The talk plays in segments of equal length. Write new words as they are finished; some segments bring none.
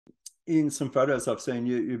in some photos I've seen,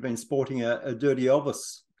 you've been sporting a Dirty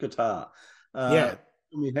Elvis guitar. Yeah.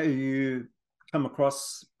 Tell me how you come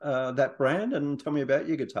across that brand, and tell me about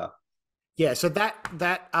your guitar. Yeah. So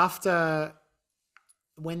that after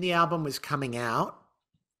when the album was coming out,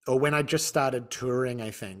 or when I just started touring,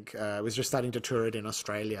 I think I was just starting to tour it in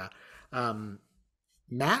Australia. Um,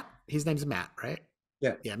 Matt, his name's Matt, right?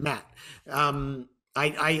 Yeah. Yeah, Matt. I'm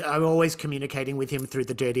always communicating with him through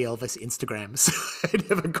the Dirty Elvis Instagrams. I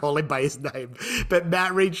never call him by his name. But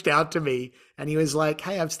Matt reached out to me and he was like,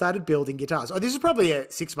 hey, I've started building guitars. Oh, this is probably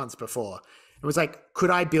 6 months before. It was like, could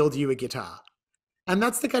I build you a guitar? And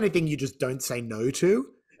that's the kind of thing you just don't say no to,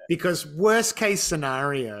 because worst case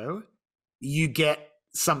scenario, you get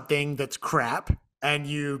something that's crap and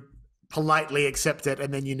you politely accept it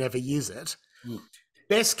and then you never use it. Mm.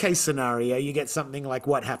 Best case scenario, you get something like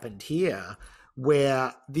what happened here,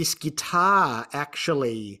 where this guitar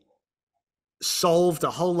actually solved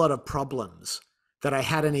a whole lot of problems that I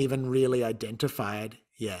hadn't even really identified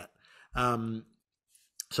yet.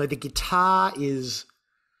 So the guitar is,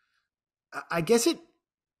 I guess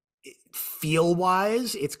feel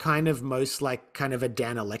wise, it's kind of most like kind of a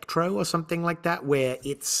Dan Electro or something like that, where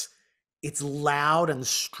it's loud and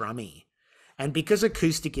strummy. And because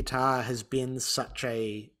acoustic guitar has been such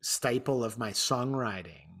a staple of my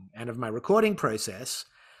songwriting and of my recording process,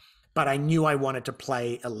 but I knew I wanted to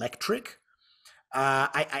play electric,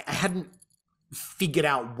 I hadn't figured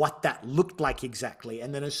out what that looked like exactly.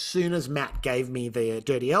 And then as soon as Matt gave me the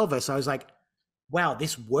Dirty Elvis, I was like, wow,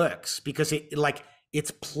 this works, because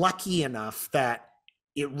it's plucky enough that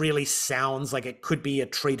it really sounds like it could be a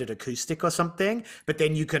treated acoustic or something, but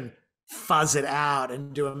then you can fuzz it out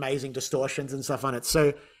and do amazing distortions and stuff on it.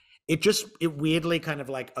 So it weirdly kind of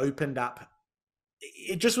like opened up.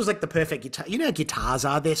 It just was like the perfect guitar. You know how guitars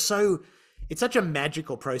are, it's such a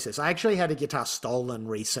magical process. I actually had a guitar stolen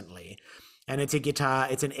recently, and it's a guitar,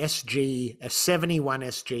 it's an SG, a 71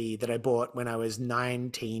 SG that I bought when I was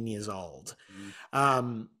 19 years old.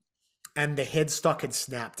 And the headstock had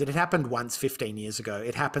snapped. It had happened once 15 years ago.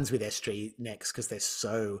 It happens with SG necks because they're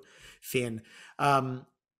so thin.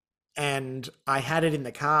 And I had it in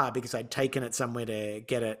the car because I'd taken it somewhere to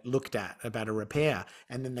get it looked at about a repair.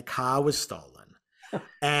 And then the car was stolen.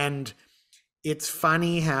 And it's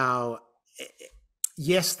funny how,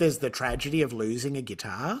 yes, there's the tragedy of losing a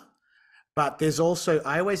guitar, but there's also,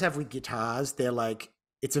 I always have with guitars, they're like,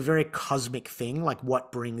 it's a very cosmic thing, like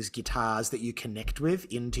what brings guitars that you connect with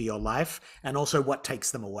into your life, and also what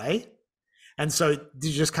takes them away. And so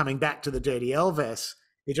just coming back to the Dirty Elvis,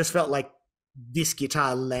 it just felt like this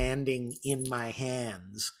guitar landing in my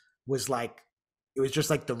hands was like, it was just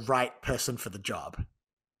like the right person for the job.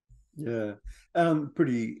 Yeah.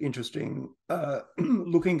 Pretty interesting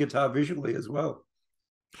looking guitar visually as well.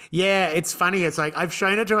 Yeah, it's funny. It's like I've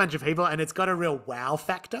shown it to a bunch of people and it's got a real wow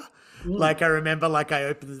factor. Mm. Like I remember like I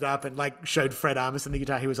opened it up and like showed Fred Armisen the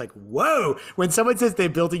guitar. He was like, whoa. When someone says they're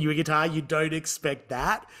building you a guitar, you don't expect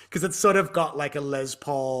that, because it's sort of got like a Les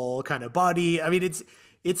Paul kind of body. I mean, it's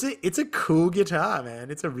a cool guitar, man.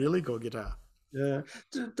 It's a really cool guitar. Yeah.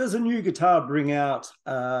 Does a new guitar bring out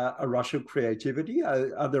a rush of creativity?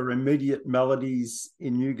 Are there immediate melodies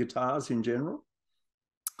in new guitars in general?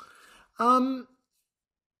 Um,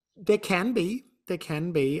 there can be. There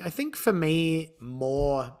can be. I think for me,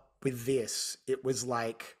 more with this, it was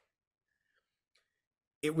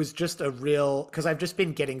just a real, because I've just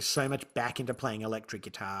been getting so much back into playing electric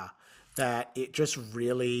guitar that it just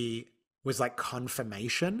really was like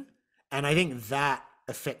confirmation. And I think that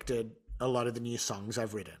affected a lot of the new songs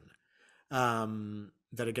I've written,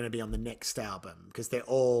 that are going to be on the next album, because they're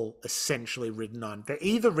all essentially they're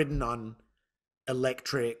either written on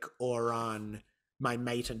electric or on my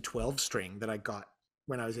mate and 12 string that I got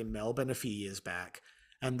when I was in Melbourne a few years back.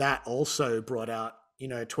 And that also brought out,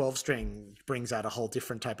 12 string brings out a whole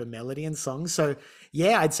different type of melody and songs. So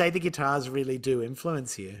yeah, I'd say the guitars really do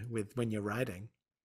influence you with when you're writing.